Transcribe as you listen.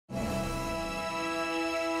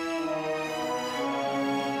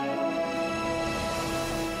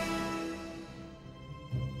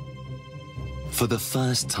For the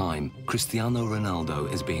first time, Cristiano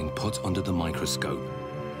Ronaldo is being put under the microscope.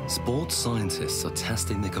 Sports scientists are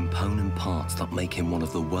testing the component parts that make him one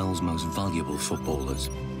of the world's most valuable footballers.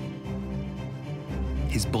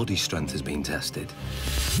 His body strength has been tested.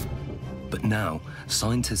 But now,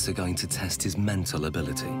 scientists are going to test his mental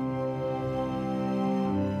ability.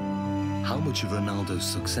 How much of Ronaldo's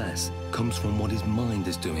success comes from what his mind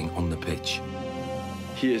is doing on the pitch?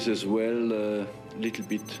 He is as well a little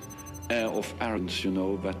bit air of arrogance, you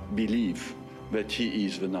know, that believe that he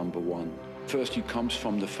is the number one. First, it comes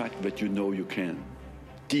from the fact that you know you can.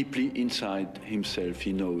 Deeply inside himself,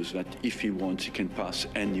 he knows that if he wants, he can pass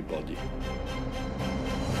anybody.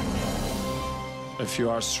 If you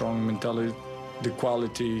are strong mentally, the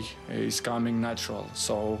quality is coming natural.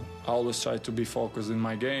 So I always try to be focused in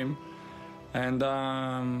my game, and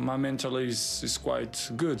my mental is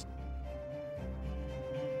quite good.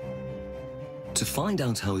 To find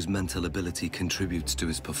out how his mental ability contributes to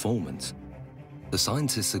his performance, the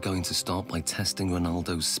scientists are going to start by testing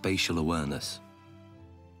Ronaldo's spatial awareness.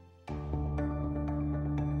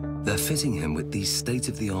 They're fitting him with these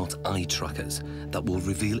state-of-the-art eye trackers that will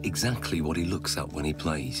reveal exactly what he looks at when he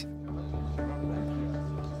plays.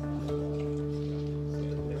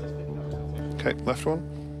 Okay, left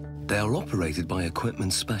one. They are operated by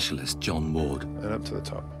equipment specialist John Ward. And up to the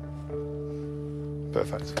top.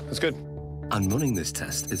 Perfect. That's good. And running this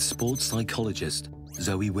test is sports psychologist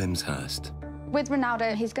Zoe Wimshurst. With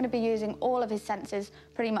Ronaldo, he's going to be using all of his senses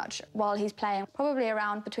pretty much while he's playing. Probably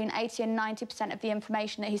around between 80 and 90% of the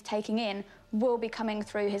information that he's taking in will be coming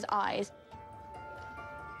through his eyes.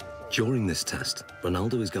 During this test,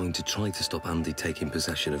 Ronaldo is going to try to stop Andy taking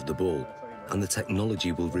possession of the ball, and the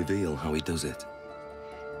technology will reveal how he does it.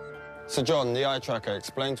 So, John, the eye tracker,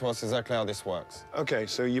 explain to us exactly how this works. Okay,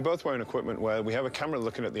 so you're both wearing equipment where we have a camera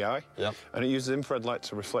looking at the eye, Yep. and it uses infrared light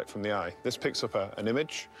to reflect from the eye. This picks up an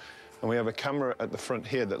image, and we have a camera at the front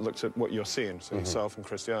here that looks at what you're seeing, so yourself and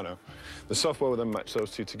Cristiano. The software will then match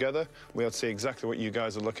those two together. We'll see exactly what you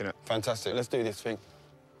guys are looking at. Fantastic. Let's do this thing.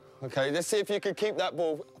 Okay, let's see if you can keep that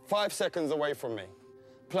ball 5 seconds away from me.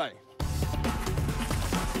 Play.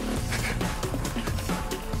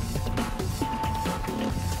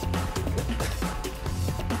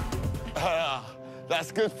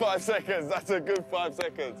 That's good 5 seconds. That's a good 5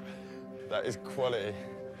 seconds. That is quality.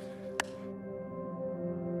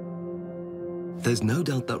 There's no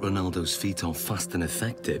doubt that Ronaldo's feet are fast and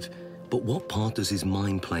effective, but what part does his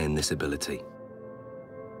mind play in this ability?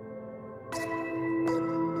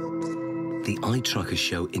 The eye trackers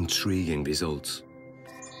show intriguing results.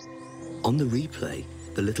 On the replay,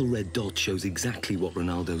 the little red dot shows exactly what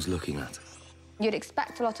Ronaldo's looking at. You'd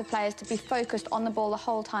expect a lot of players to be focused on the ball the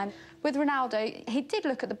whole time. With Ronaldo, he did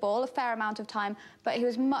look at the ball a fair amount of time, but he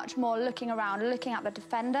was much more looking around, looking at the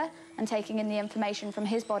defender and taking in the information from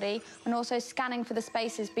his body, and also scanning for the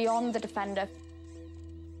spaces beyond the defender.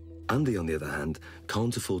 Andy, on the other hand,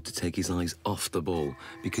 can't afford to take his eyes off the ball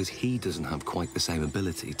because he doesn't have quite the same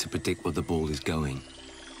ability to predict where the ball is going.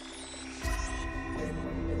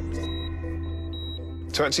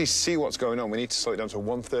 To actually see what's going on, we need to slow it down to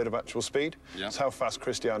 1/3 of actual speed. Yeah. That's how fast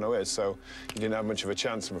Cristiano is, so you didn't have much of a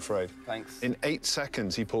chance, I'm afraid. Thanks. In 8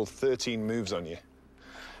 seconds, he pulled 13 moves on you.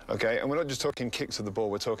 Okay, and we're not just talking kicks of the ball,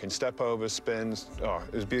 we're talking step-overs, spins. Oh,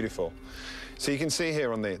 it was beautiful. So you can see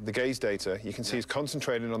here on the gaze data, you can see he's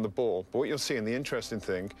concentrating on the ball, but what you'll see, and the interesting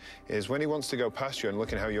thing, is when he wants to go past you and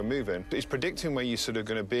looking how you're moving, he's predicting where you're sort of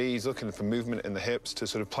going to be, he's looking for movement in the hips to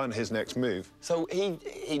sort of plan his next move. So he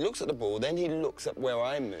looks at the ball, then he looks at where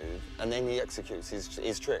I move, and then he executes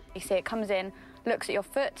his trick. You see it comes in, looks at your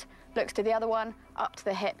foot, looks to the other one, up to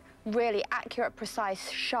the hip. Really accurate,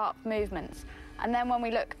 precise, sharp movements. And then when we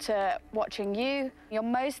look to watching you, you're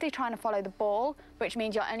mostly trying to follow the ball, which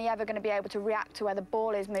means you're only ever going to be able to react to where the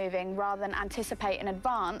ball is moving rather than anticipate in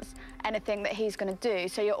advance anything that he's going to do.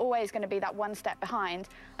 So you're always going to be that one step behind.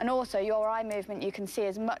 And also your eye movement you can see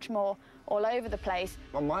is much more all over the place.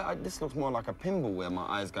 Well, this looks more like a pinball where my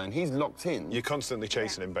eye's going. He's locked in. You're constantly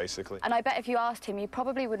chasing him, basically. And I bet if you asked him, you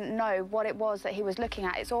probably wouldn't know what it was that he was looking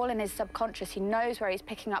at. It's all in his subconscious. He knows where he's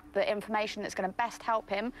picking up the information that's going to best help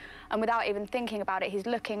him. And without even thinking about it, he's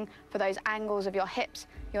looking for those angles of your hips,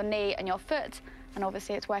 your knee and your foot. And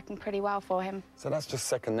obviously it's working pretty well for him. So that's just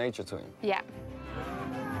second nature to him? Yeah.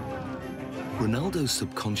 Ronaldo's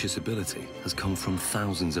subconscious ability has come from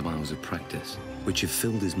thousands of hours of practice, which have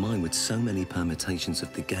filled his mind with so many permutations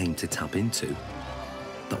of the game to tap into,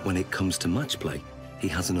 that when it comes to match play, he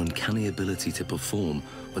has an uncanny ability to perform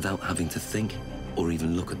without having to think or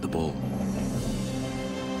even look at the ball.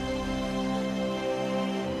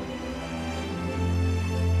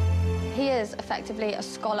 He He is effectively a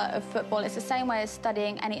scholar of football. It's the same way as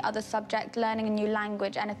studying any other subject, learning a new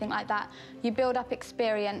language, anything like that. You build up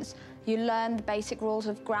experience, you learn the basic rules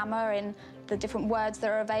of grammar in the different words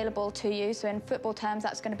that are available to you. So in football terms,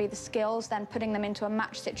 that's going to be the skills, then putting them into a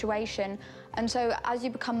match situation. And so as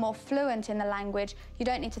you become more fluent in the language, you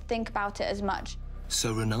don't need to think about it as much.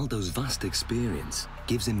 So Ronaldo's vast experience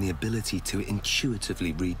gives him the ability to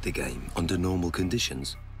intuitively read the game under normal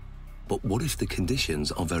conditions. But what if the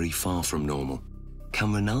conditions are very far from normal? Can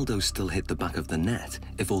Ronaldo still hit the back of the net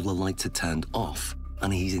if all the lights are turned off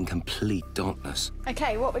and he's in complete darkness?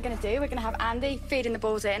 OK, what we're going to do, we're going to have Andy feeding the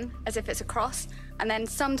balls in as if it's a cross, and then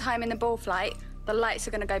sometime in the ball flight, the lights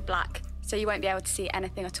are going to go black, so you won't be able to see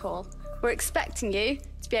anything at all. We're expecting you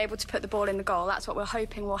to be able to put the ball in the goal. That's what we're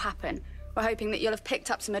hoping will happen. We're hoping that you'll have picked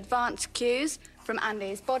up some advanced cues from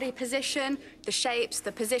Andy's body position, the shapes,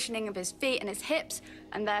 the positioning of his feet and his hips,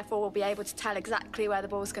 and therefore will be able to tell exactly where the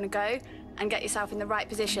ball's going to go and get yourself in the right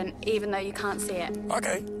position, even though you can't see it.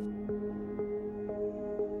 OK.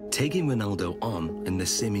 Taking Ronaldo on in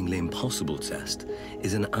this seemingly impossible test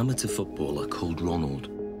is an amateur footballer called Ronald.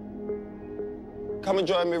 Come and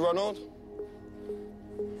join me, Ronald.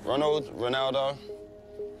 Ronaldo.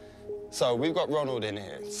 So we've got Ronald in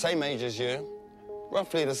here, same age as you,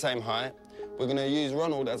 roughly the same height. We're going to use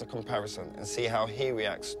Ronald as a comparison and see how he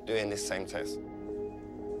reacts doing this same test.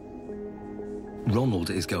 Ronald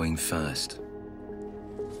is going first.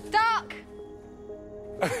 Dark!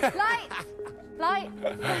 Light! Light!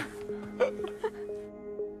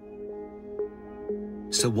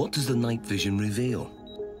 So what does the night vision reveal?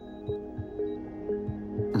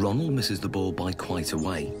 Ronald misses the ball by quite a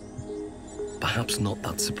way. Perhaps not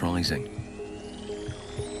that surprising.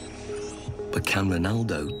 But can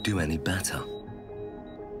Ronaldo do any better?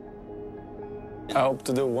 I hope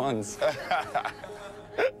to do once.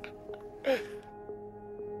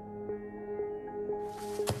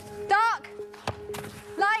 Dark!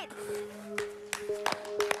 Light!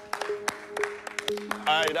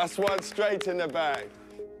 Aye, that's one straight in the bag.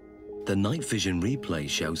 The night vision replay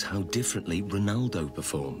shows how differently Ronaldo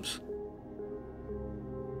performs.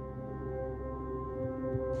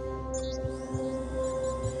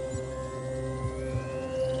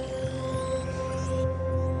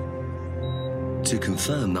 To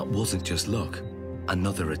confirm that wasn't just luck,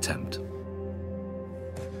 another attempt.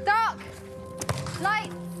 Dark!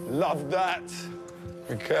 Light! Love that.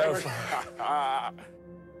 Be careful.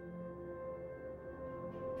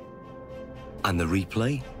 And the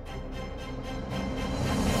replay?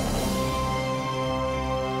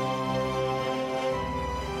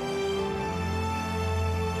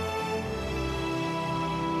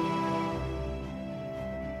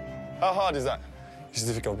 How hard is that? It's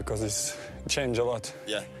difficult because it's changed a lot.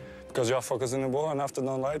 Yeah. Because you are focusing the ball, and after the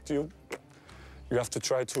light, you have to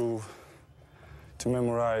try to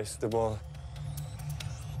memorize the ball.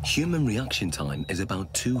 Human reaction time is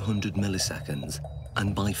about 200 milliseconds,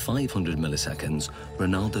 and by 500 milliseconds,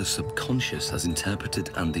 Ronaldo's subconscious has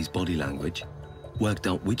interpreted Andy's body language, worked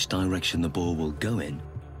out which direction the ball will go in,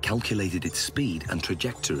 calculated its speed and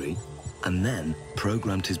trajectory, and then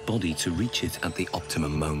programmed his body to reach it at the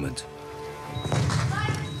optimum moment.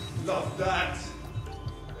 Love that.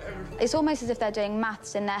 It's almost as if they're doing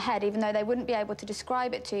maths in their head, even though they wouldn't be able to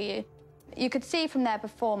describe it to you. You could see from their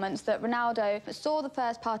performance that Ronaldo saw the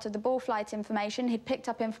first part of the ball flight information. He'd picked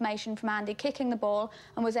up information from Andy kicking the ball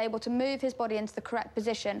and was able to move his body into the correct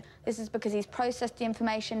position. This is because he's processed the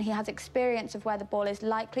information, he has experience of where the ball is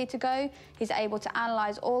likely to go, he's able to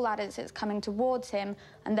analyse all that as it's coming towards him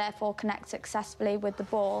and therefore connect successfully with the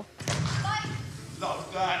ball.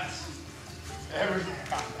 Love that.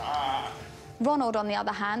 Ronald, on the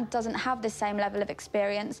other hand, doesn't have the same level of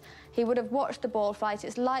experience. He would have watched the ball flight.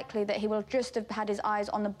 It's likely that he will just have had his eyes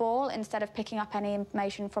on the ball instead of picking up any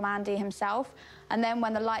information from Andy himself. And then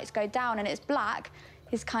when the lights go down and it's black,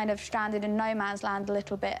 he's kind of stranded in no man's land a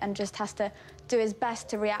little bit and just has to do his best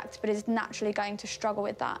to react, but is naturally going to struggle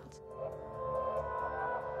with that.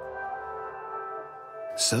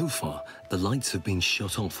 So far, the lights have been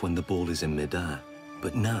shut off when the ball is in midair.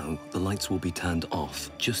 But now, the lights will be turned off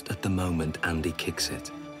just at the moment Andy kicks it.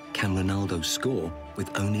 Can Ronaldo score with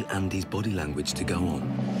only Andy's body language to go on?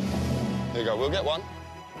 Here you go, we'll get one.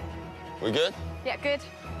 We good? Yeah, good.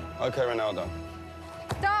 OK, Ronaldo.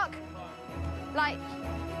 Dark. Light.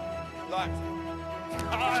 Light.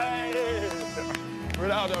 Aye.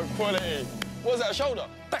 Ronaldo, quality. What was that, a shoulder?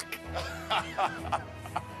 Back.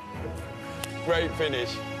 Great finish,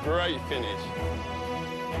 great finish.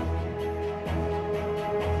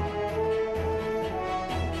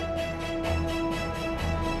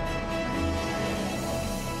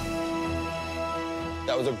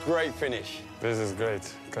 That was a great finish. This is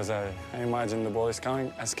great, because I imagine the ball is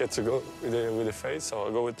coming. I scared to go with the face, so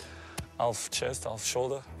I go with half chest, half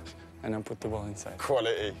shoulder, and then put the ball inside.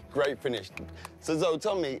 Quality, great finish. So Zoe,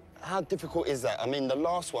 tell me, how difficult is that? I mean, the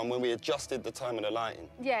last one, when we adjusted the time of the lighting.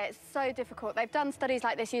 Yeah, it's so difficult. They've done studies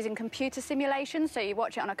like this using computer simulations, so you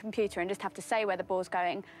watch it on a computer and just have to say where the ball's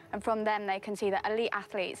going, and from them they can see that elite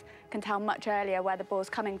athletes can tell much earlier where the ball's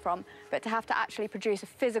coming from, but to have to actually produce a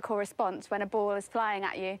physical response when a ball is flying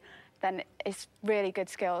at you, then it's really good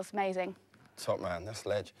skills, amazing. Top man, that's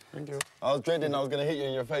ledge. Thank you. I was dreading I was going to hit you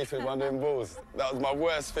in your face with one of them balls. That was my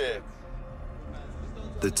worst fear.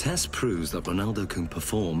 The test proves that Ronaldo can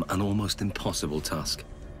perform an almost impossible task.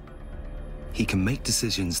 He can make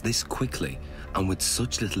decisions this quickly and with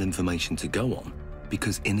such little information to go on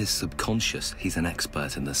because in his subconscious, he's an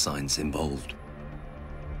expert in the science involved.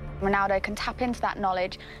 Ronaldo can tap into that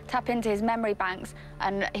knowledge, tap into his memory banks,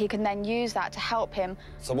 and he can then use that to help him.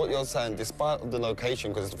 So what you're saying, despite the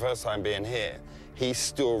location, because it's the first time being here, he's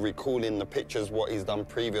still recalling the pictures, what he's done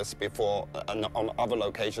previous before, and on other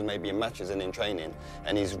locations, maybe in matches and in training,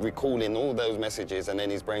 and he's recalling all those messages, and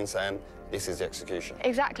then his brain saying, this is the execution.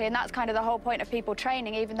 Exactly, and that's kind of the whole point of people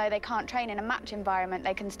training. Even though they can't train in a match environment,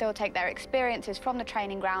 they can still take their experiences from the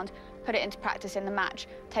training ground, put it into practice in the match,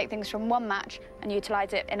 take things from one match and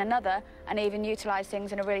utilise it in another, and even utilise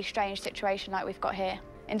things in a really strange situation like we've got here.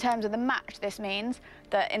 In terms of the match, this means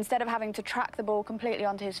that instead of having to track the ball completely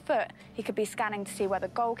onto his foot, he could be scanning to see where the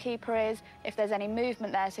goalkeeper is, if there's any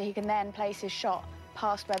movement there, so he can then place his shot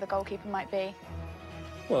past where the goalkeeper might be.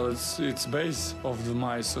 Well, it's base of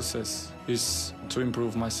my success is to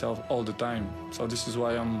improve myself all the time. So this is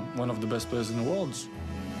why I'm one of the best players in the world.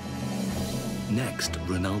 Next,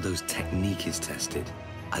 Ronaldo's technique is tested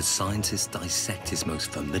as scientists dissect his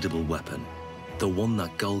most formidable weapon, the one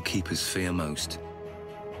that goalkeepers fear most,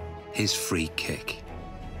 his free kick.